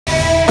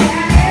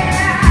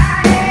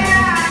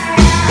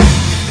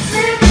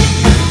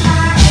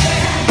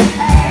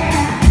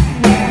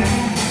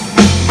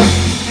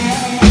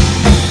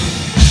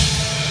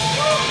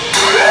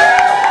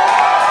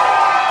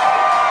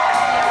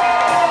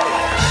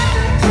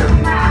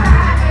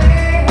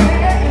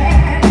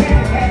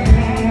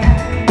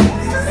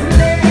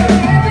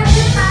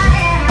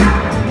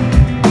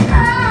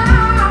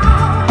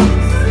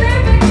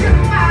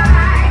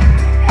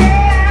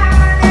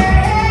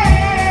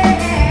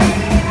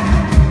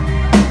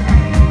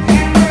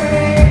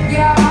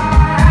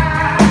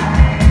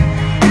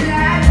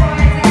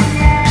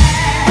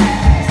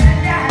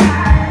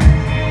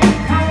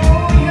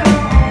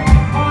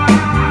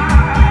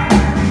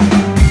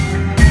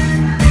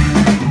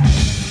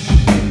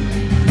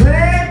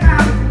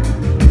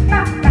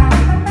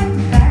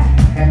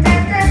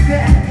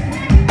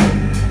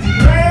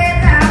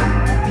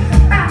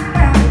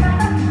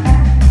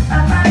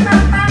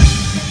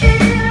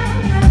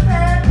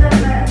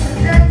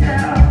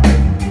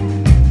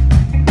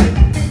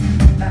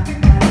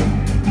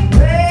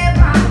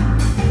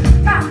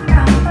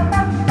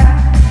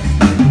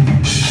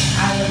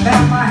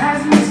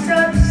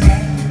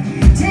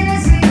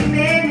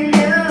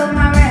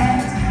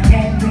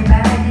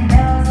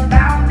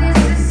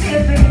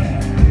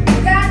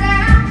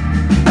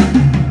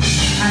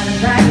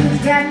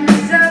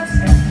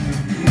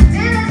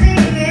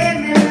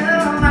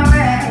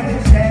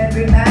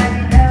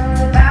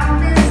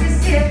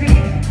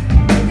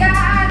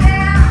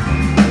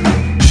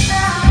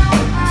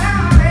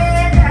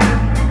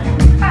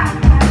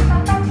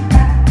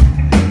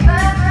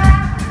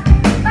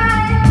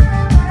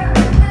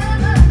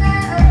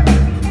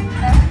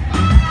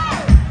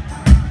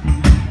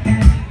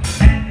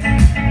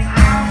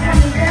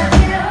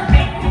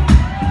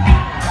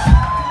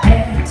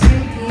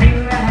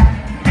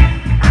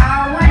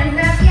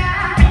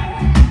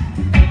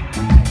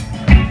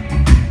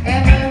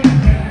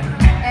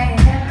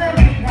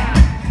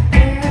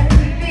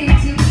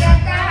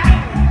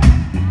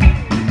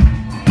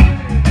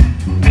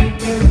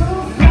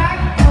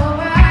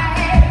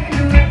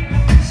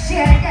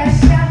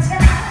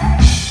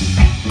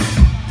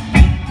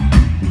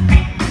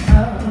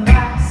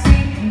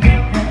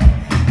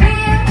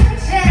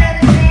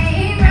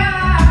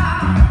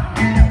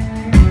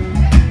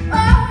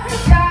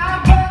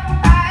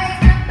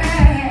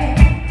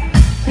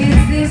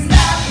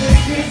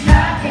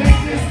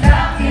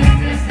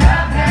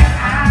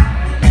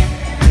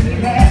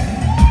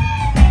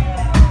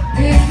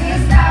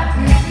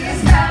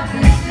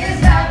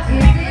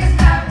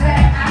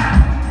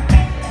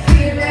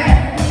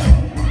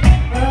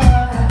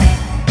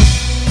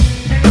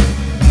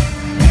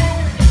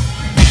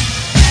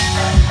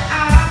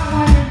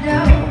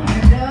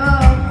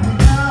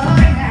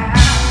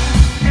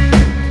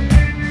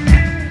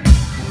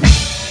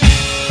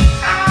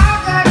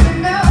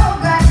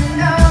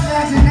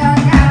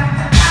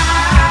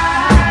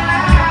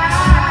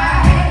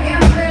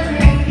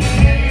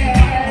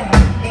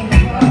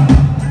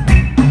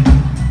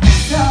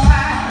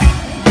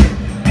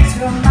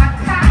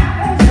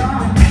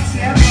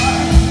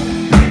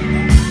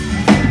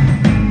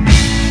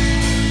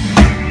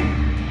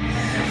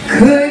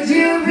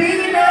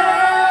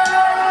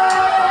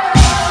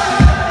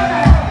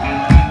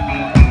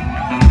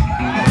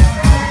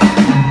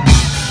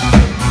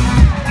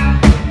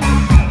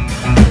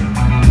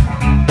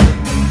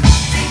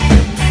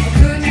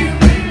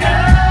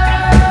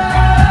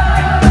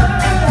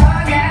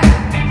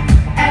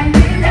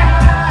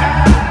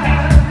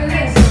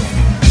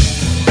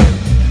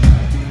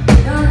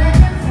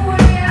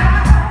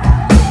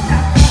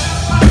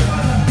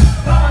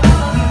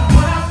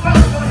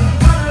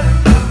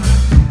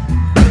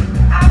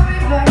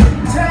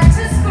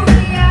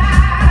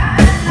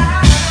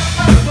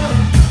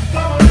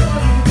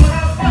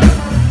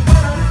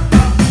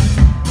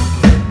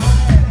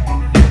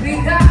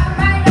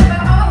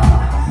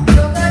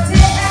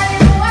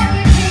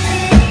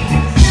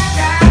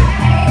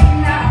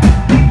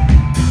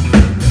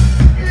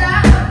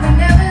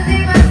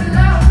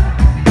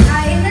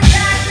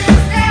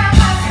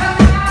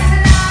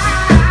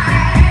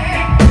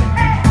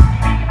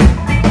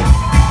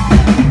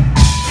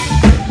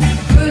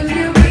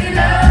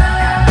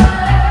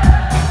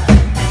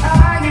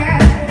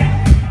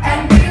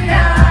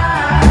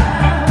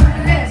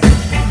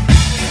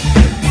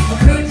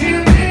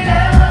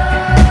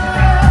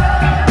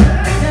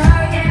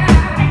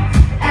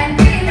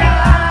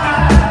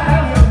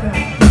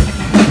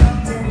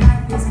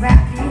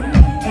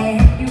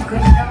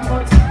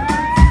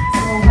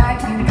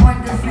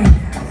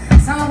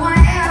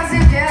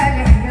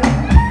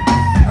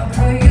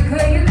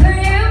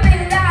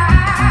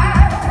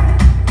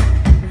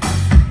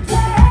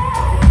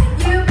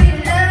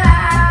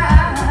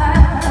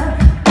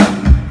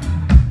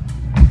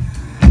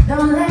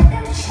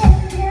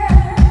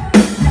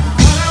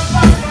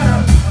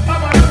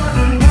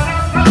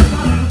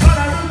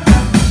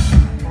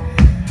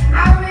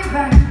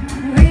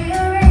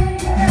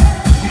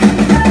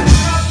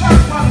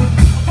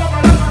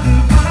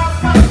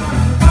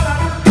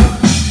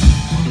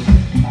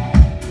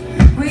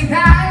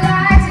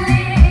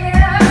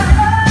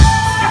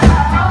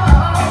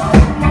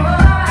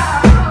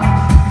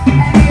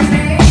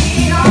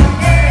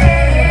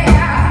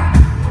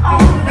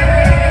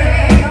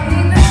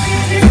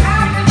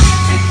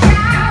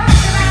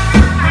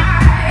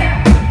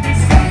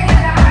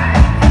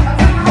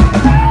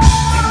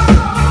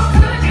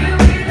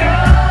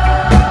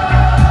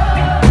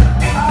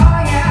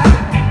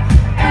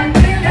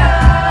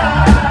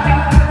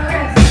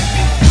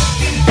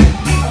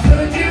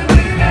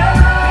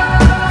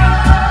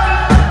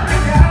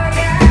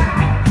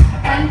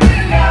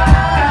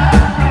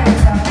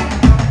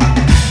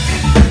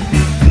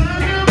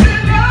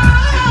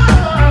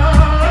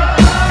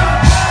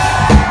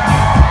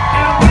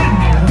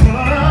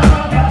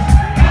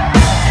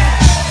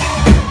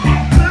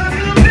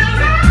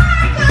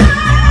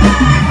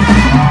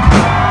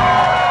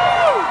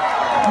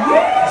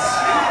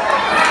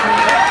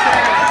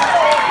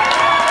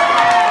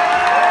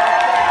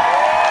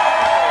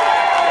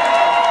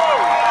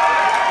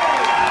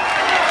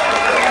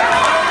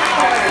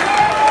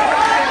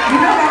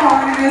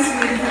best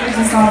way to finish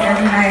the song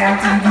every night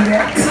after you do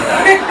that.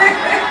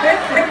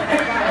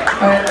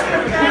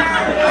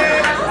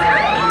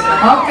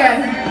 Okay.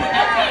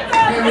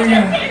 Here we go.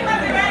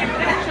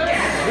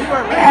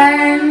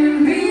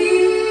 And be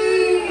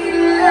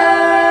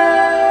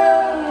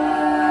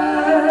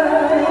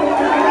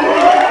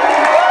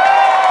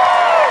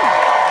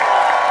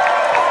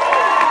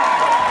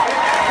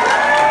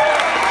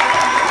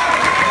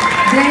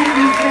thank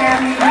you,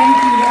 family. Thank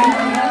you.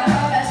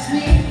 That's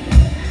me.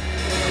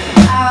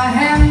 I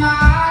have my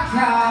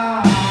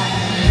card.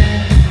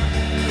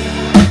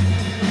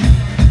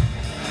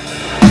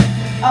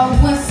 Oh,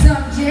 what's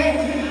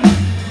subject?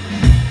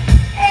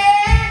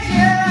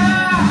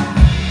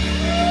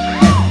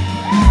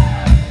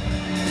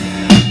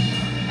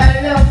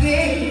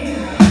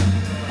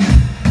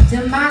 To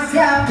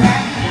myself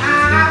that I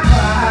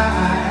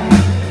cry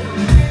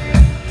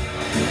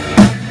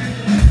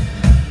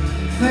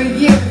for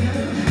you,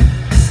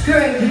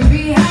 scraping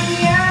behind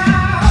you.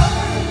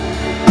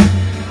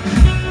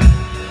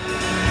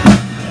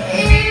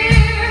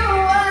 It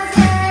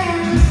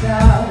wasn't so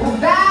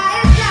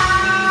bad now.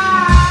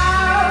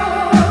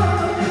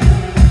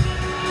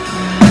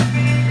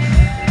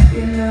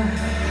 You know,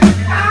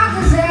 I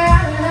can say I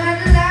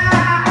learned a lot.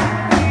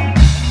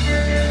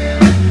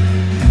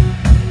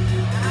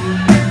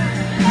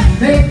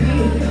 Baby,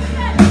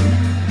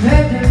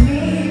 better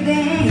me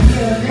than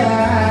you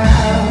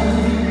down.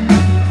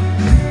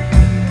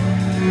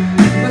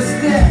 But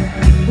still,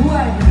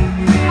 what?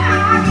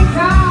 I can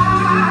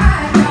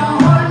cry,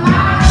 don't hold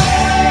my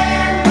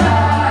head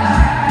back.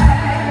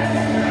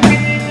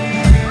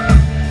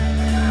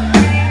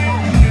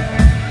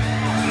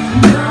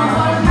 Don't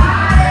hold my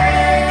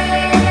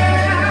head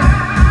back.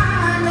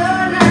 No,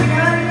 no, no,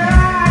 no, no, no.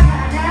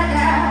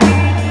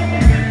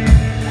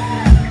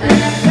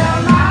 Let go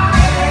my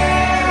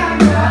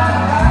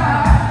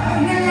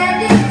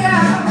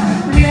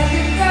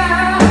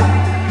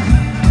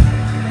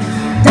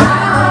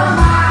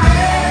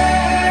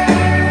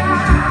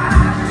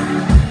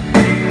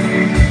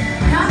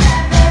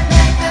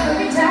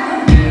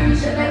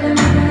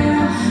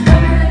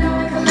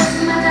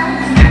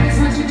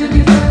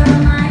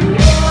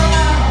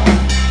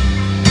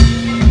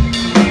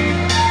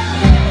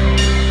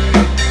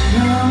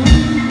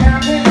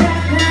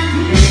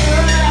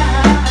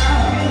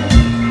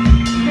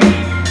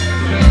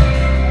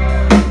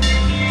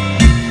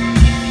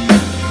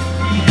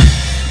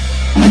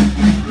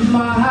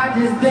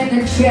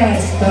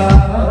chest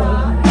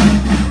up,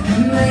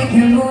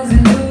 making moves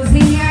and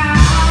losing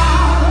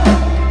out,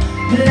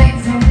 like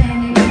so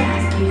many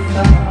times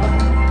before.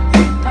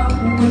 Oh,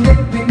 we're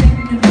living in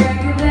the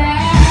regular,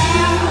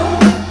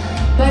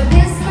 but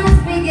this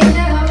must be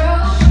getting a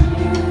roll.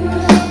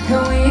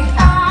 Can we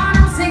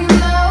come sing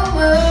low?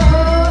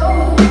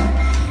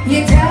 You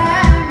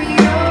tell me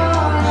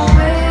all the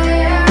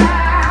way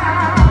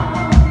out.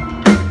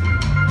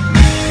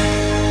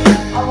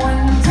 I want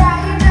to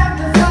tie it up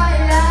before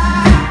you lie.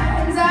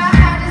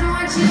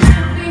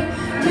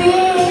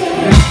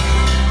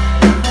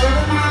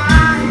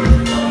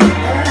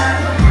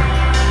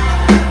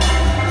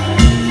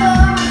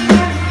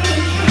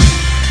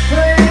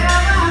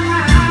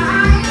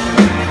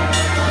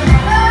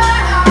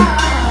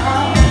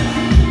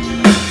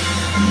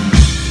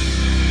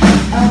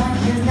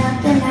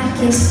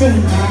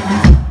 Sing now.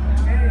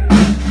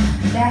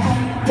 That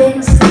ain't been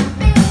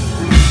something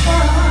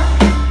before.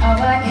 Oh,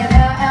 but your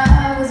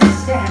love was a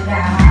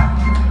standout.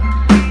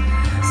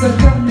 So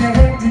come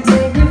ahead and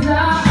take your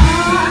flight.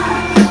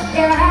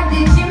 Yeah,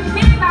 did you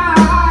mean my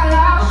heart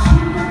out?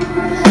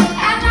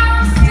 And now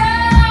I'm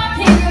stuck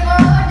in your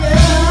border.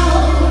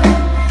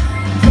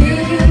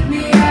 Pick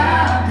me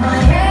up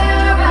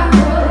whenever,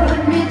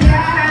 put me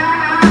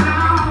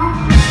down.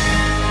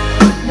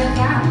 Look,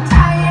 I'm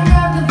tired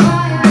of the fire.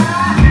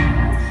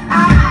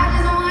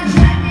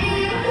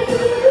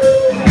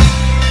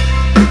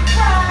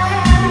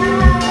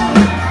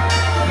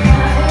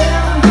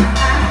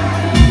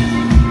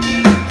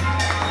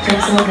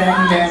 So that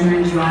you guys are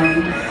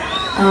enjoying.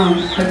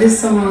 But this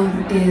song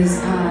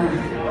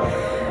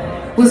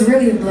was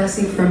really a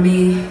blessing for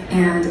me,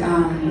 and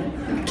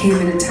came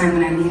at a time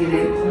when I needed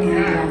it.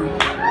 And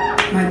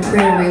my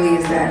prayer really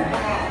is that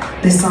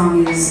this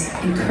song is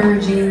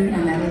encouraging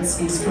and that it's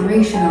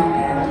inspirational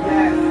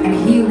and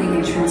healing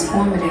and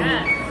transformative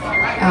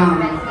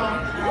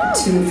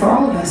for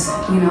all of us.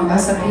 You know,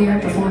 us up here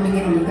performing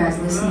it and you guys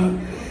listening.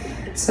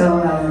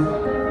 So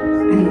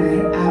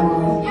anyway, I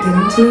will get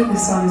into it.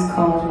 This song is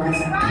called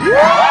Rise Up.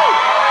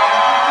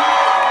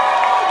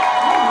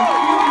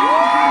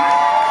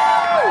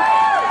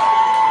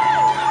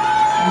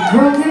 I'm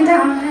broken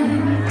down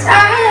and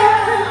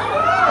tired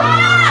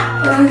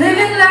of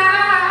living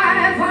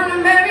life on a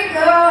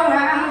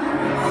merry-go-round.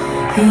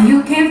 And you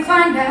can't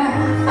find a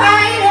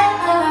fighter,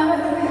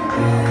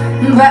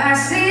 but I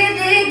see it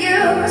in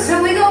you,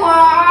 so we go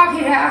walk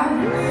it out.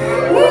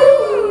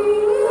 Woo!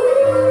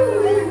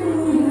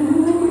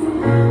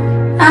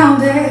 Out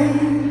there,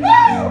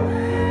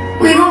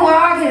 we gon'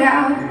 walk it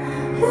out.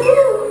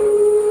 Ooh.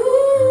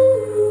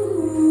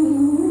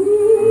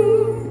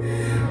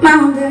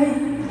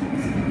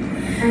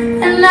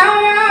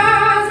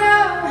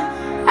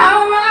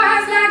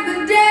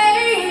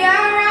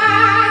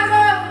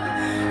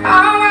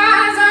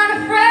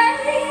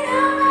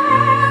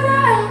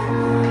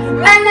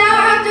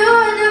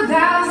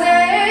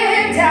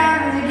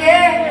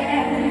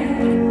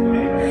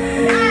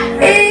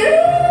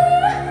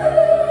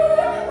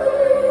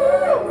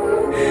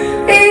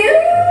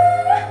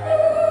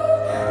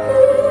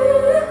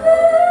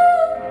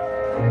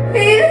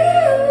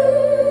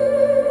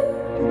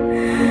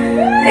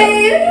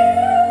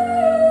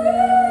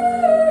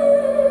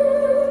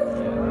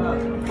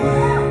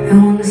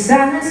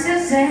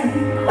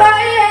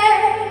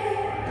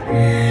 quiet,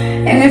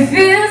 and it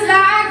feels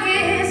like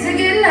it's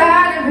getting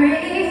hard to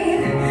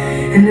breathe.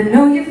 And I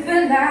know you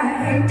feel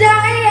like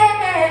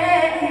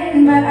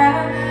dying, but I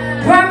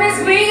promise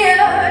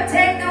we'll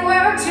take the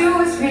world to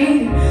its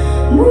feet.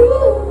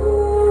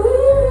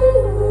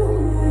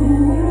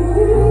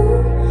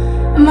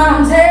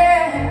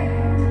 Mountain,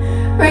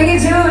 bring it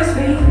to its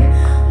feet.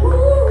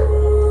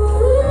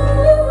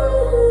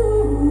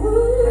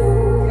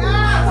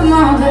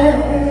 Mountain.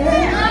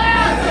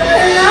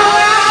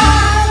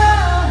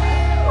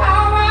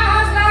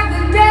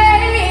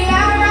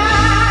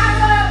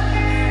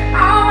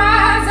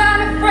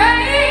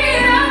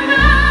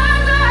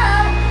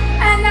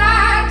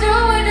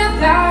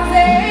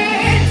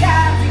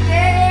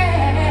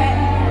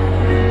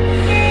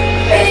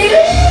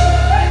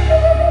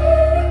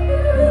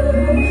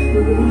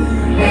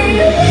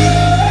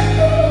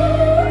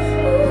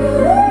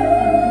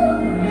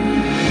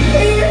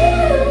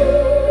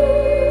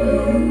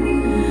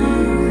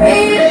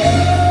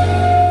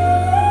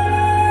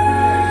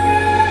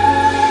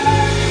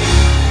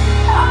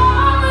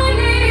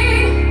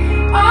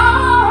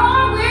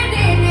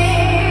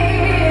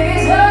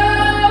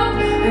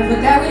 But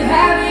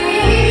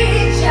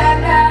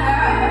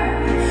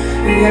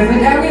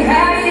that we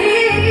have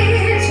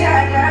each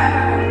other,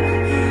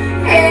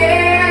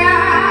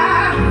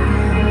 yeah.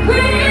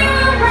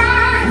 We'll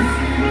rise,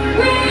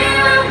 and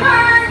we'll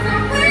rise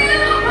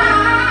until we'll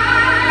rise.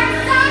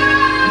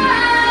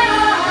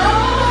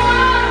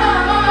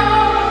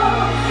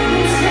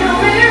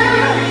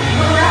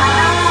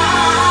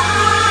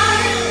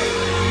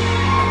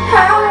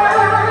 I'll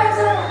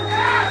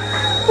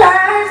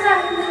rise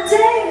like the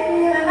day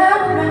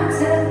I'm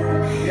rising.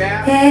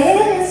 Yeah,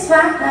 it's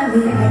fine,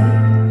 yeah.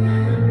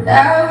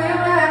 Now we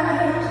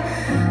rise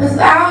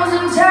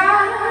 1,000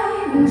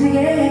 times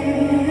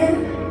again.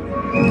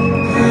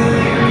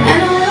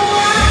 And we'll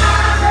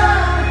rise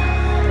up,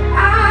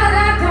 I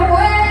like the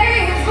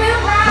waves. We'll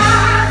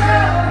rise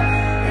up,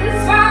 in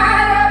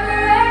spite of the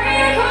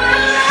rain.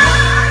 We'll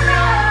rise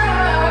up,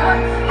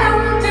 and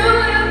we'll do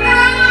it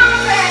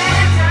 1,000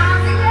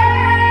 times again.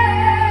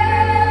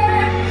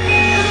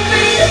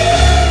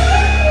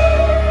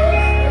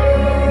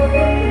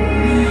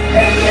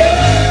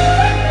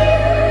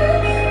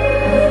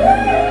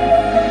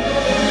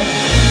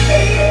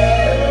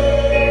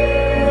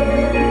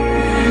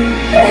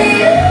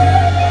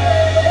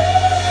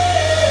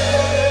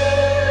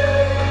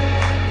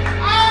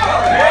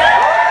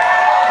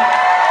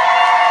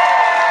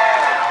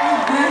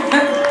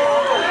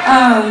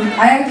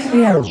 I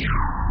actually have.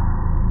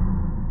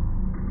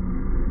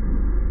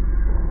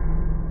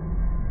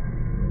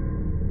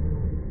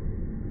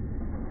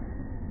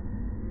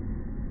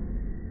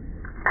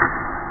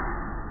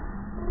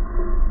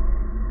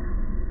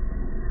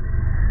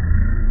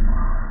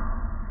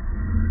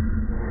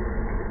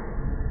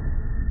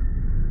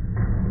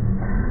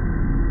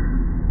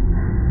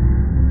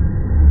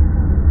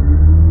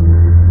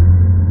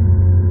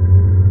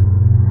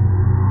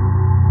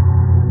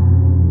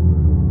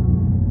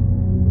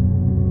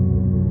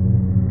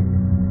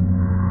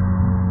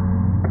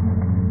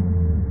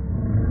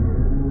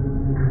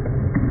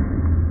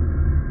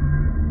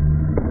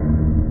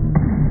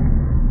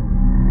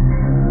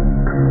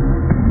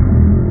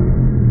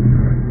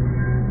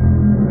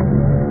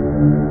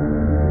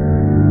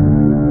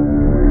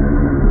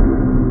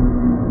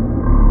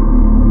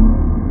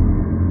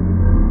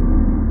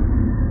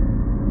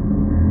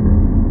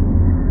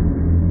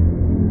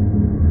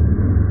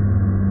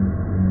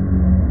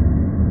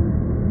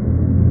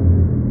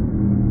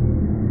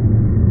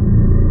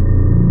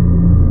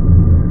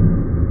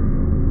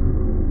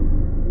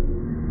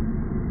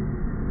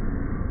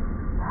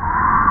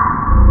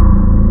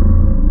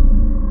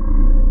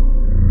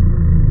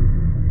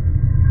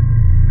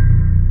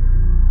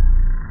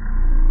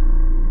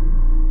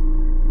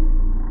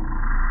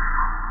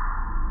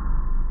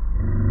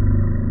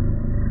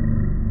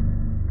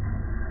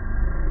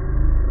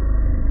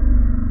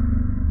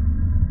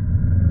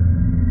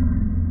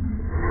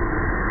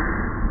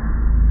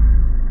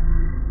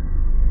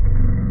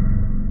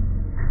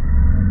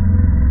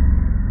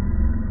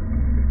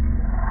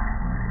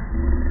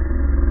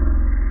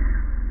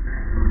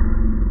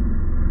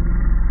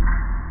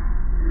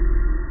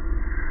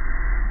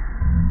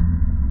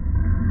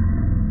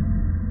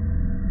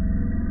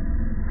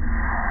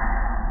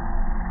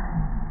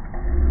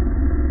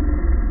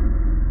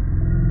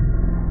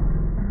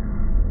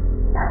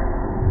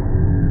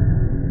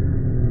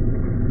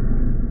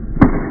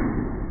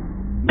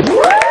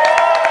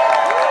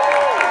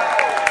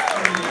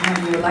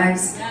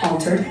 Lives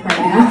altered right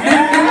now.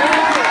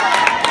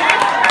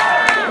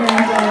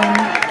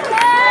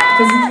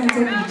 Because he's going to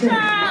take me to gym.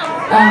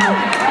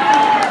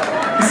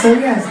 So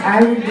yes,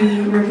 I would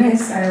be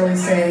remiss, I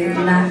always say,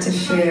 not to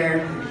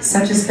share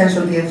such a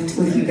special gift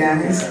with you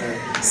guys.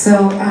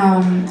 So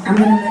I'm going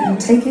to let you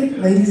take it,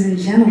 ladies and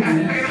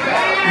gentlemen.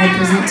 I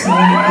present to you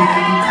the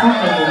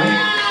incomparable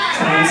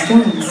Charles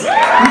Jones.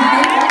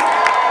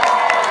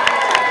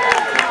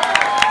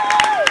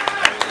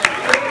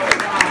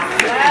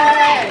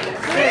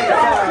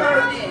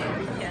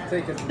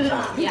 taking some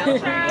time. Yeah.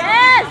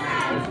 Yes!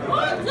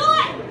 Do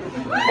it!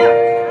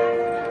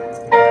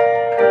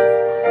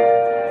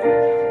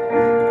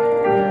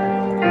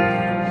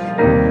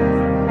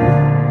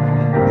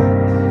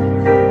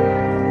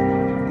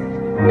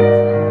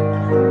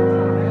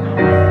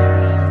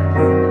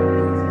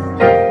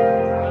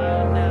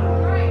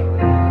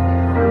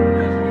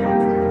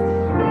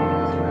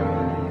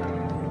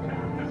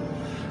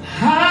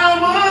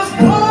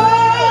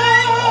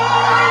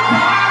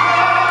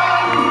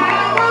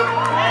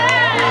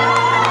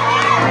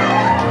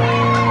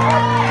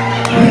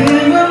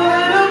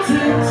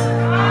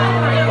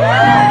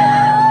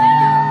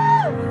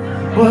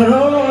 But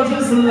oh,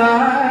 just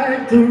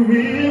like the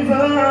river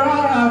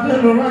I've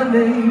been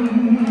running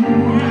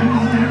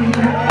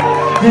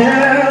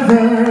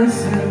ever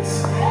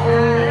since.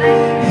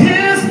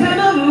 It's been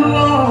a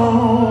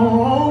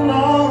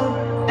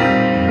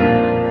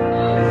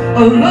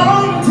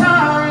long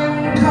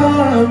time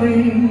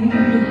coming,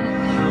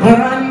 but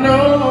I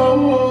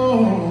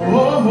know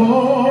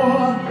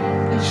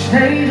the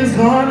change is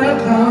gonna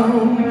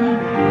come.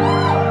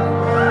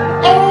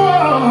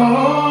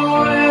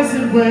 Oh, yes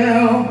it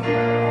will.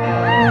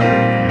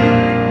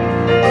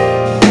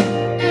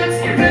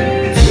 It's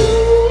been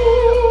too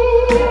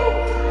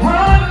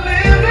hard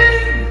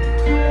living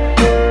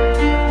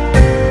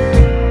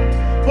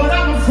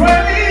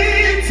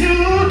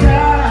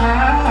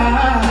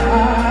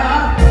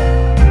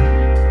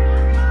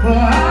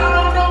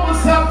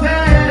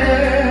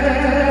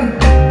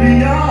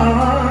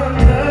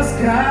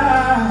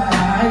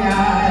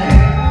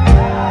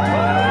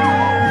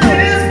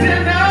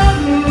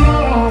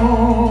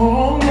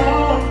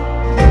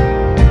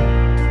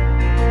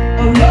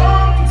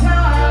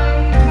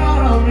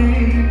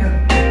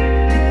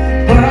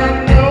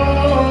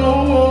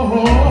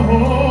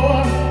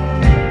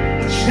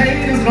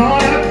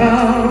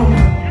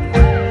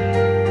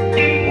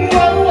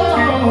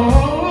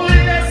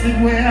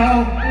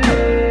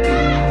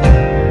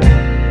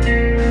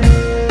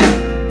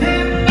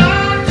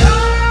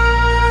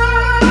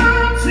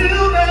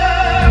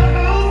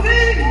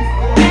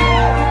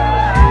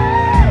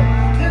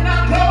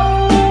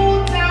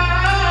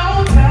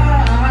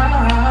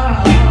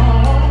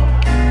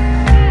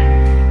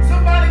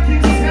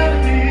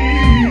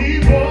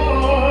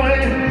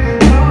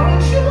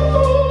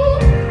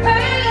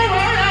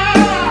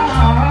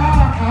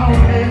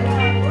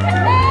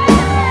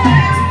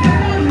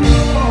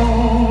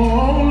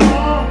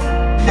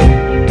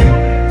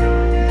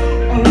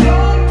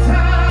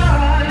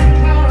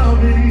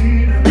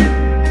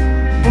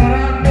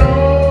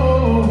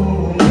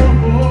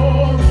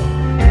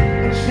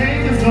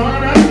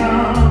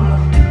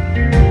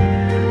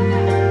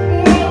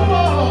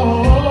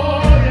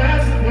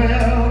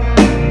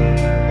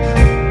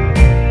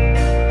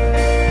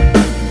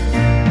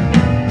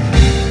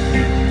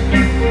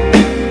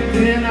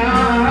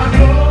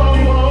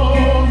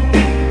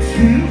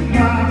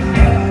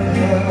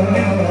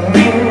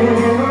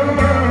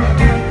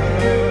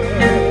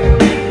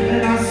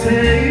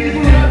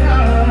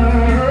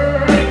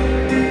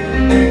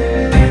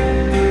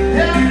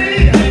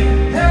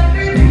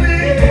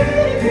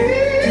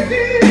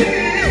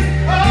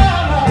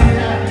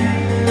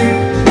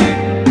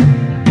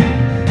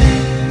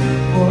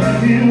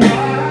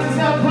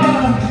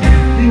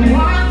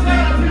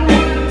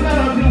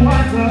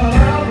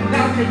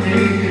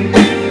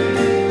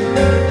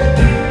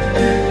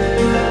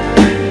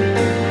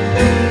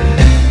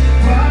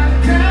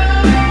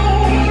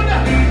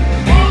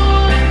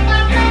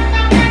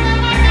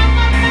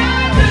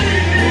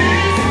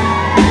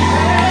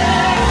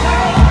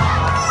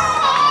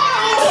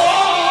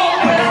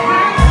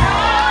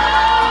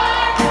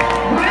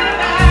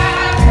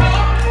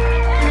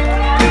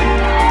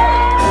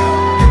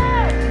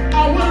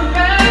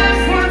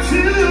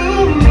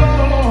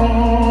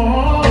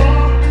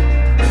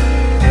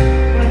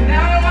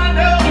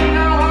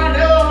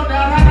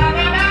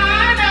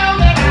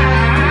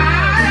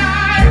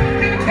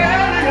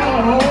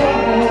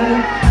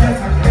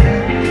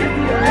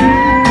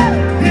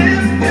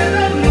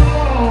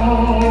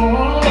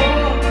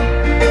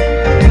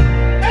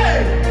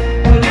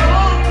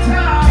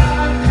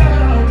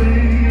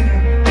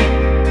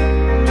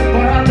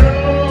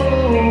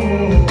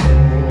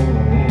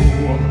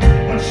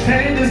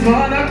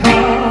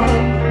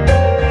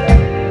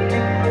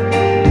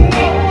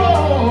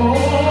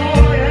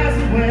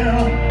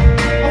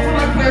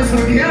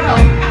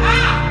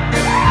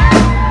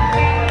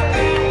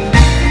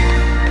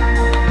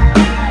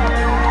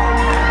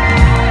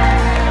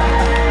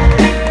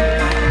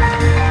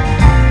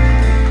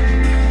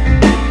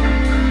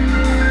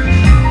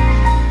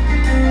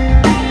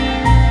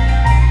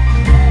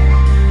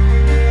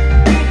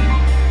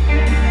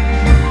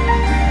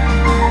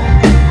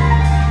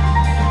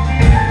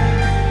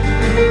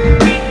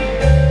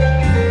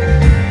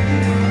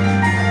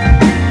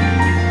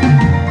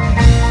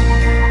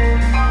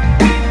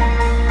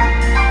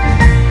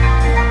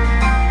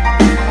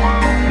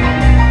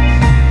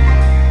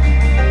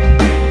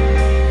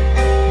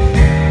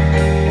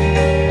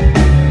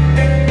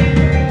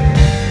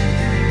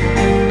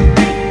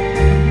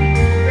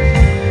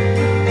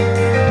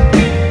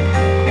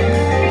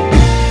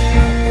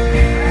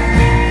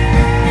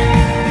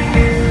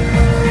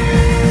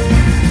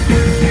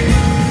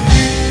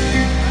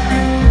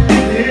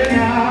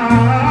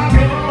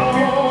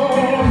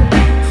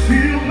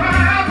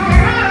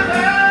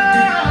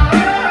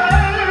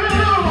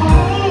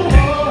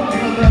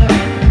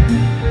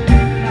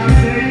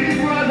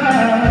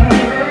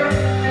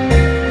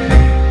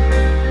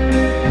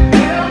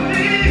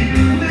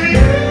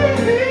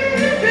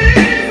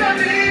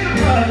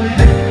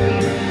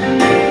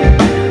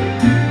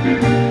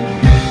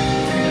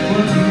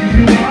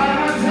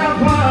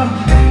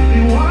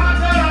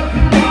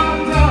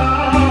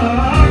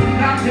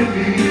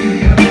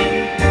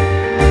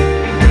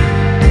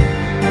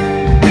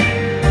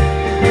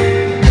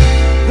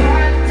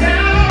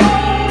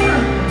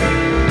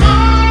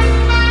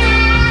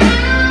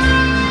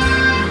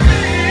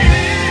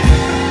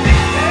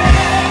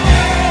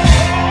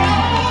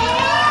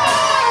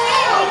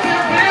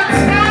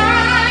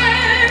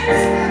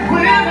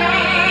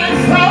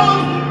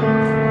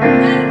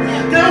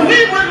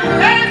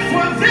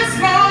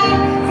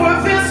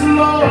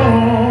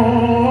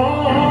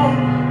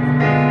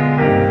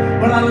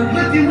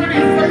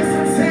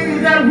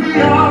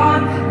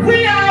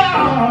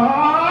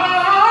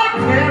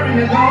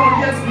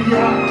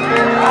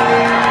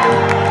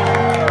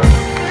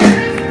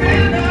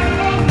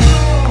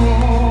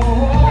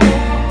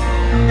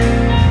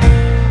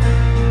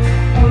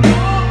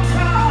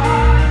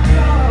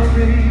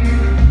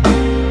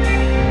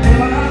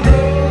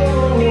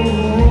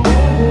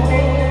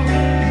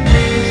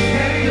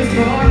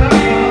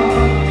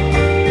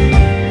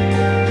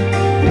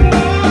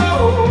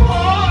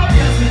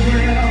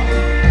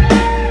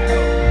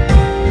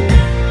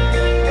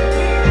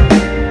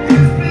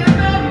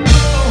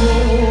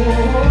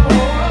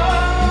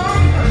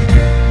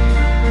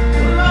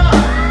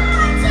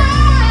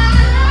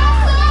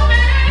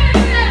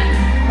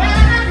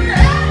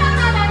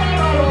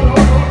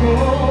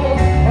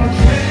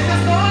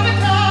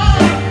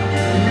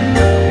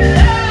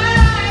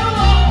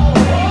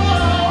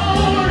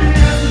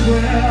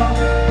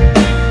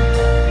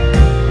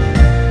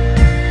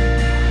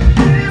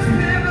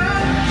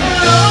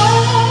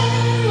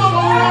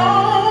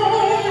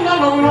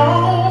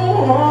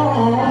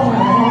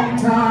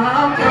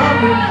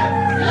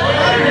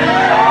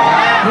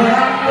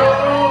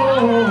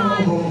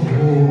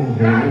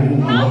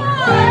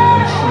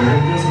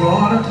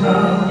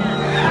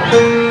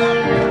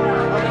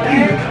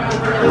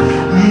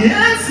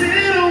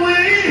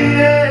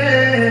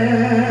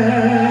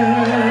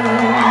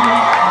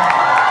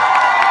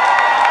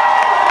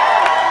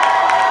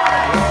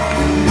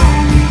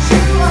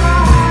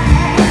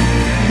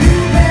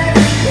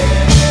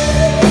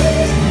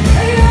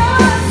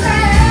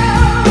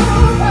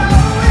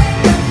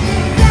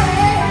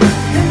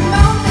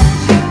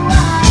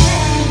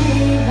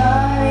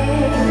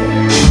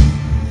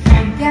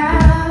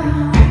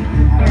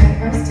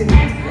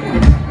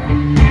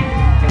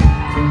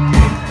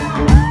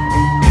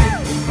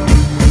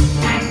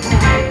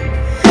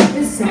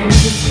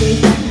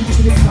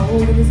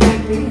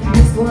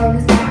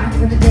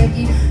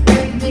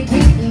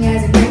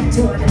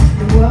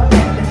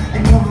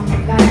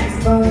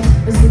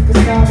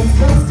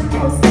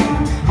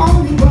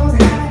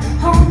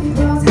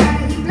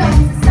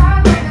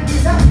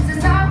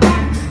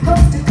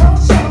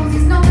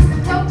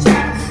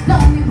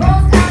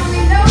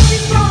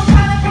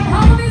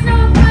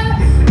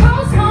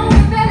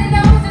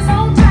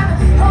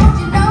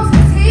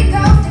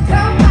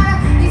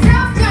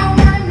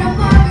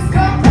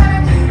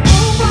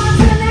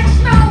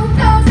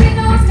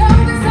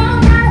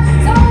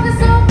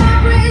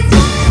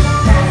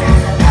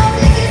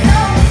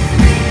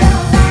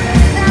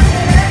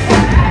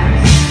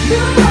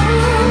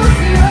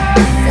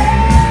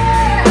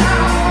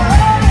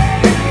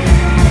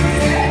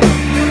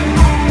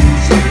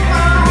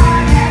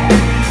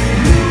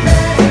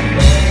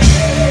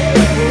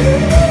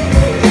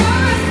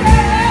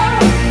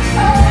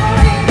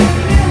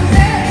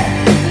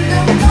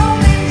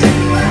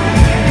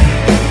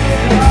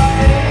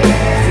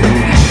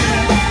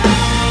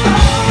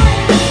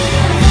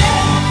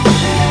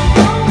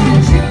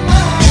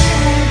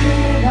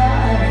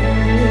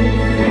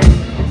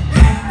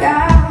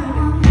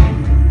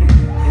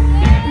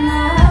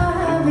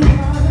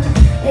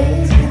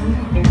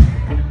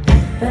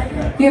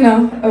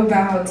know,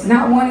 about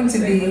not wanting to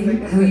be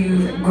who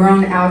you've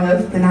grown out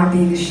of, but not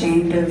being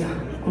ashamed of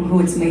who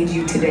it's made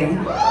you today.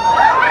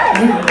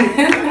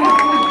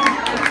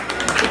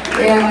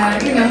 Yeah.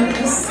 And, you know,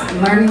 just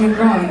learning and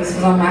growing. This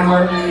was on my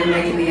heart when we were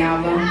making the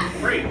album.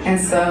 And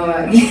so,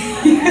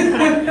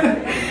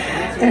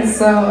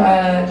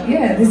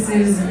 yeah, this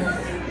is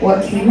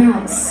what came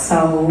out.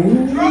 So,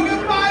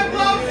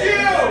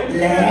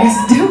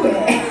 let's do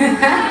it.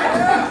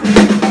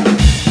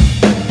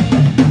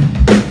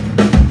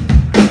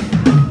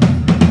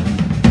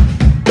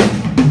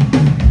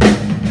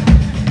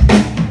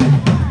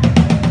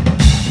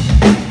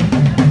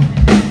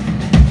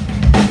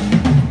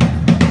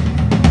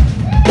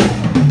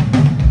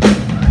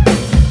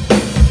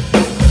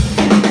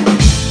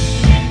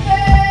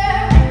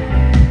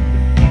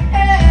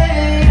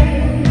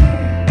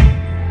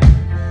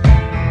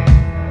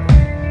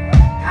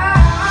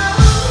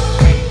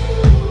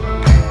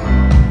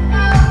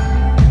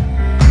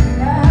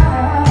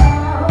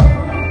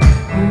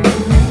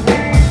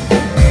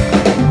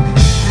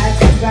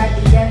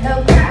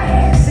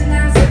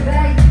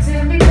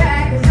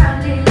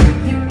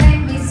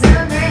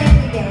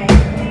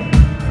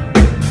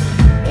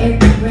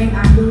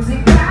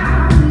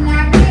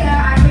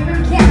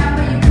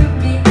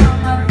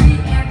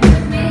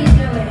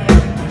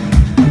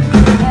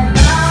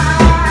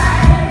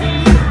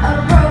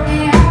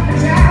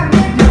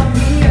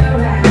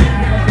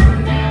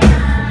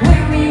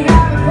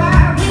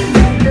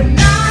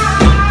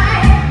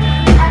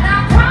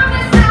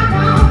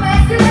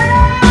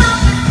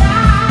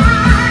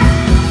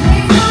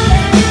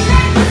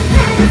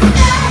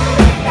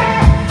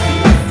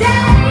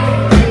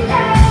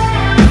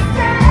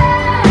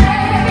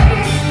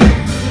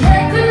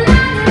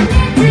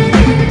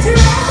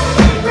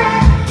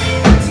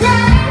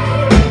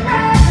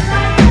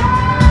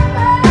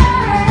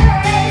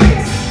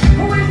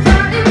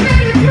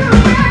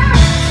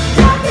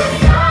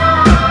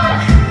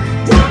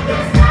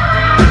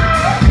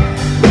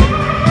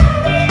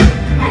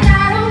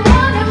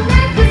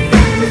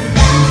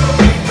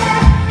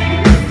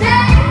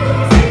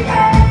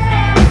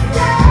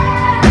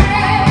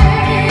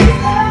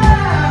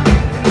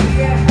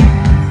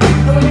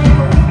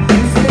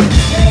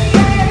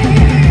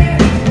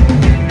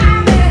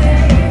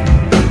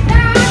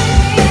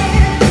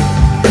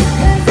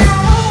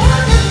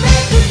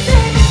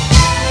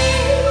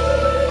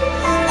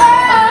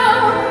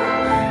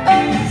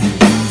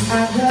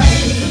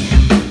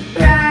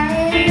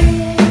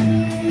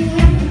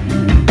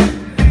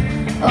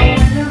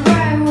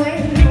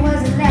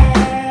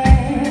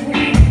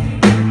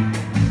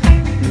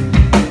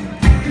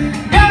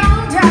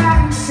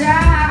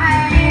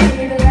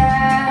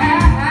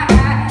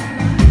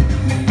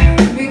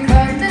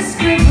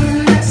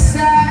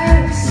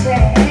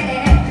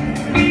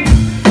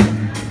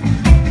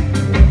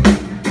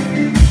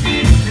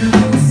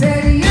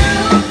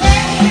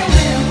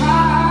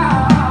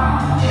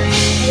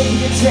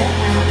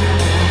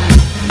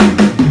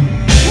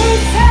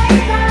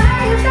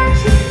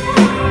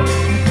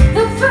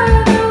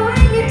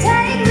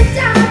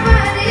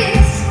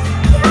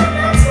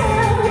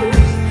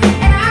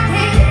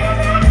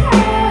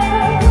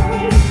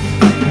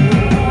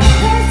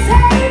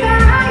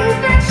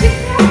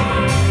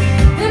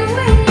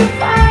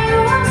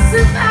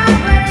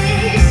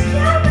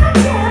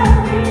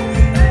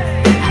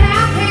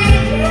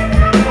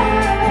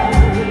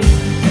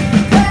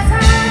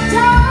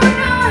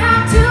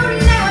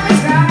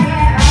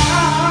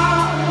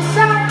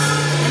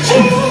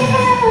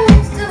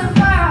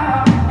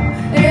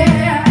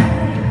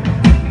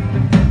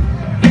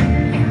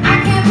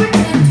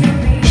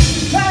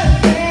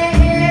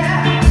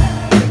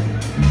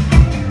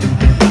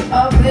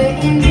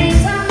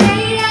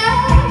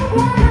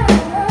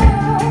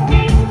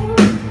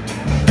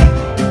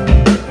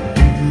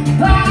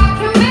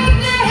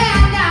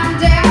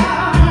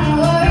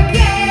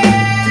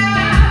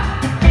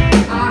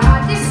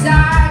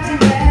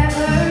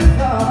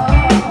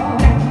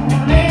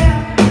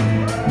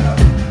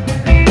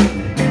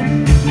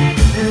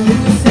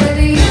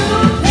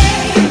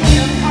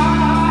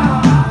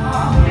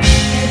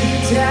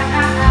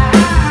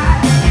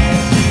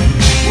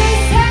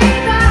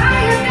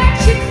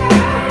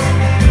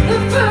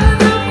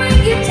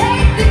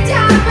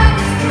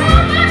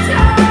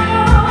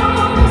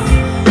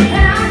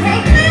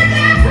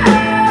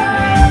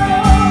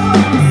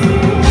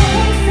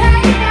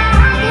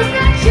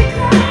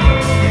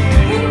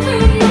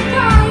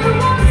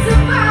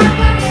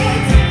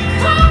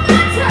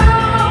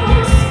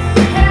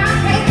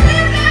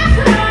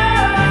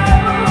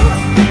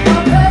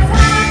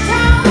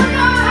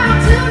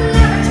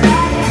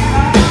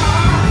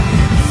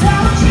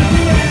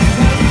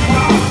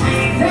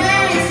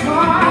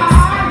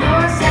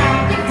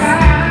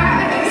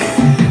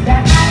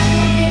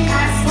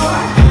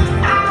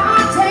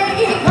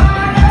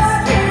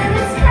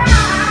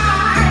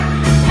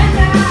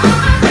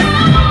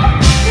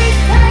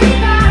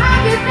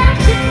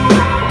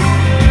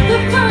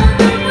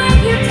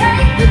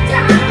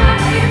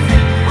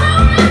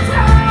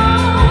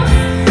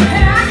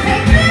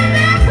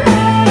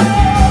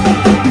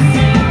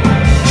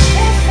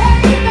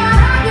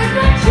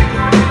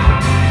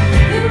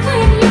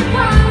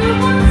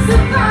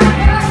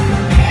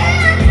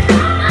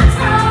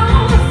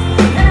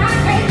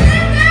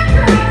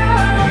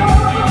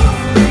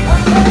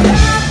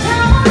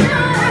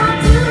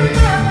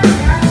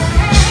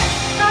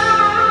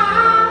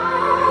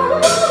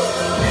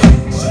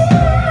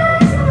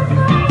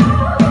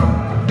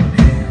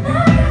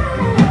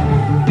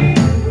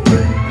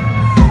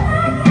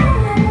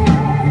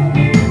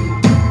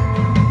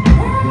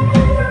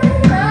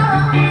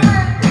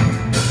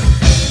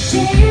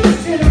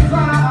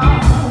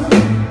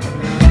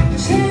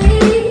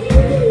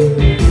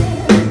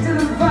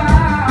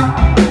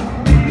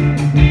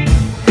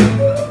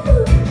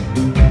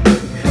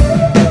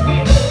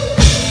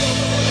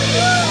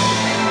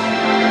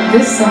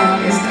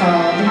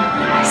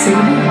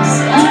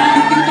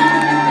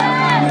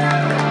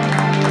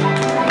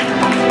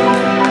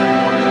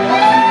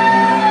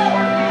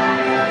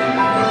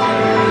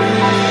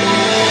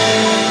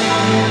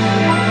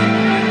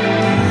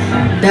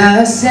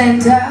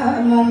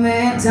 center,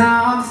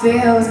 momentum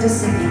feels the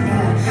same.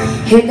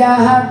 Hit the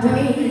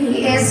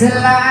heartbeat, it's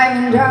alive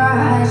and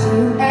drives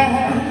you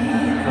in.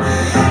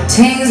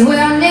 Things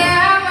will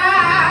never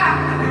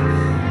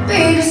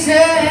be the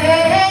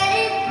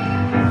same.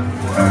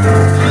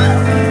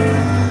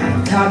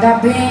 Thought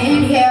I've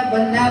been here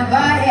but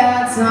never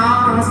here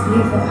times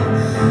before.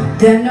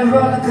 Then the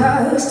roller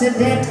coaster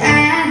did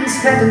and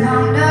sped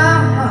along the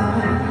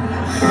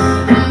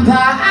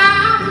but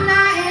I'm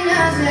not in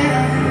the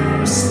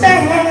same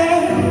state,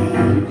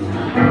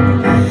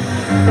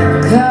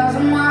 'cause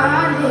I'm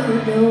hardly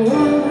the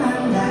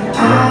woman that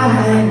I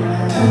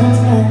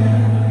was.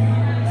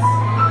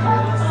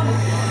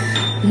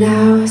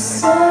 Now I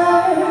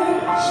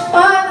search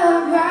for the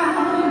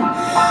ground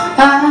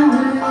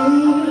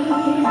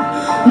underneath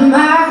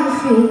my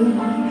feet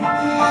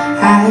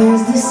as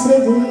the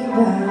city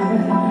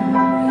burns,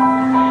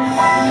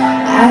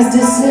 as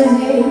the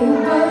city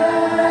burns.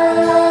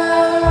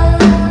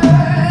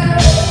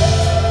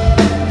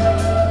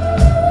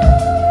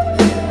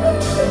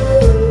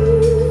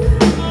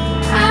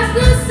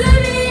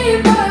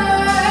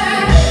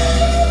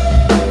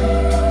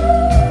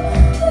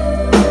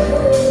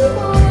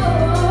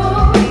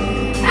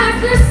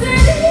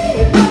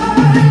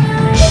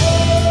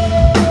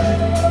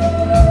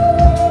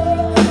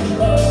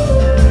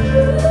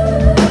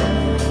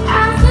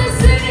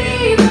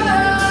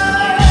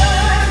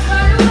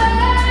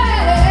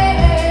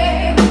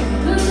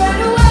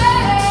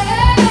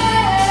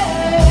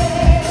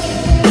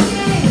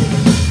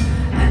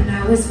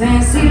 With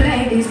fancy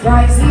ladies,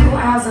 pricey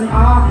wives and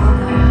all.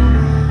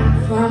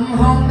 From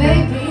home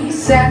babies,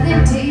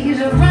 selling teas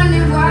or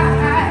running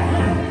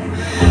wild.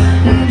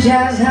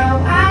 Just how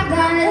I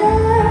done it.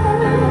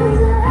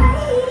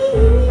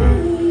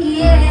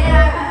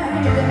 Yeah.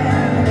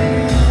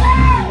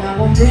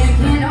 Now I'm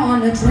thinking on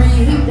a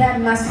dream that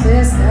my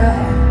sister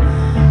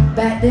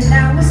back then I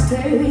was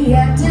too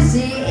young to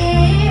see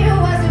it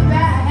wasn't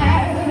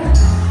bad.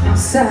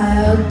 So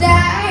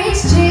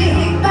that's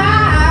cheap by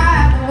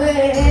the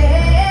way.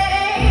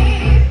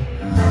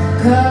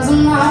 'Cause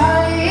I'm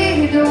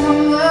hardly the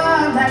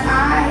woman that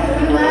I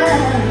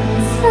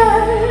once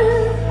was.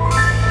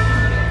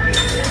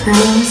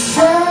 I'm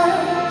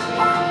such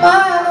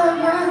all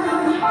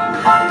around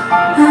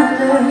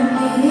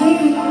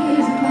underneath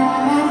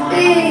my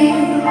feet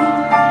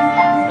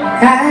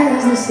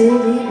as the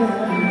city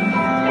burns,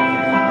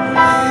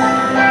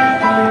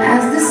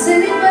 as the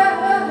city burns.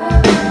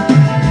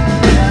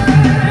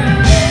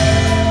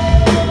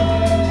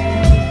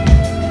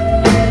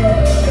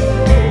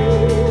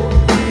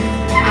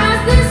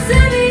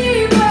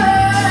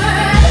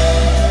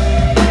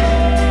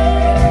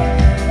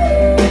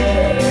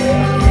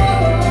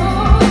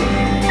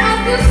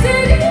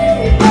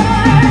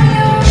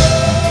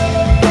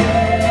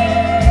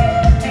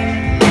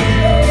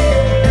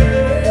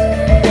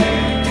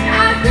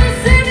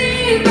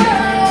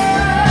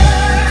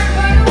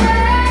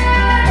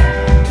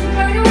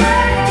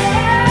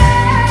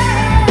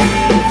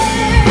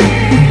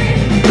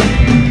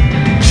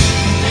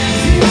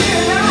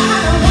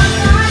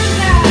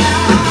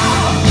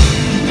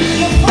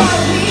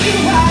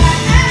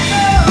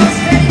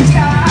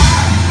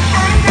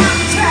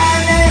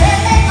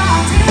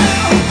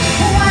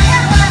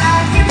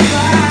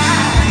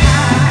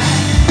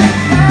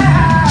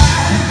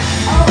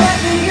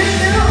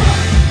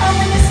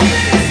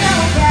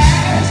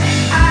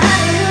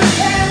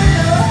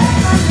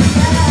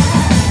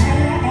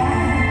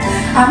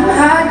 I'm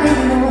hardly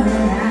the one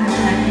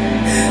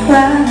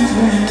I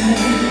was.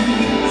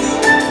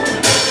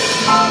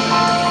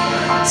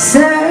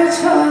 Search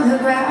for the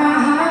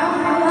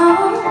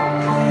ground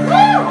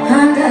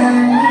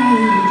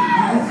underneath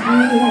my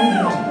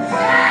feet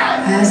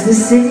as the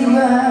city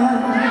burns.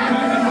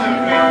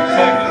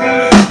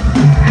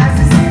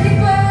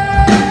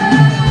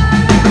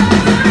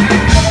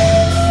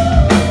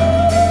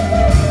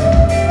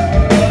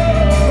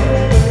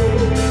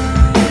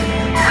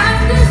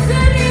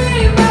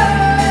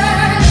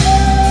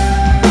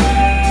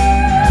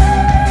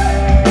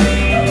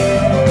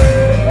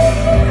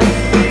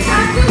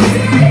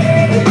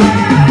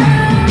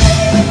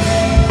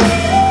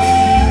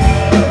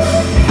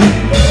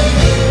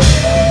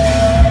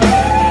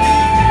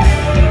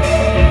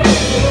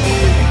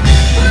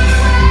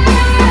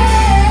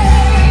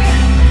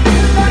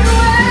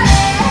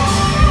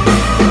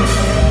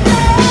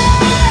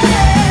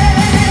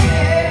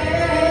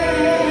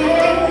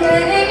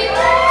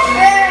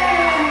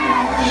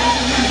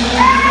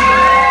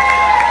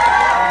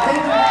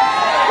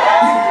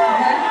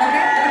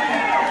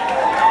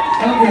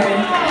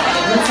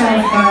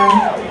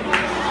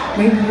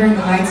 Maybe bring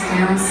the lights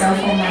down, cell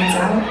phone lights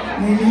out,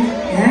 maybe?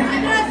 Yeah?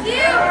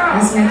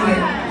 Let's make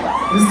it,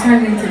 let's turn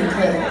it into the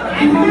clip.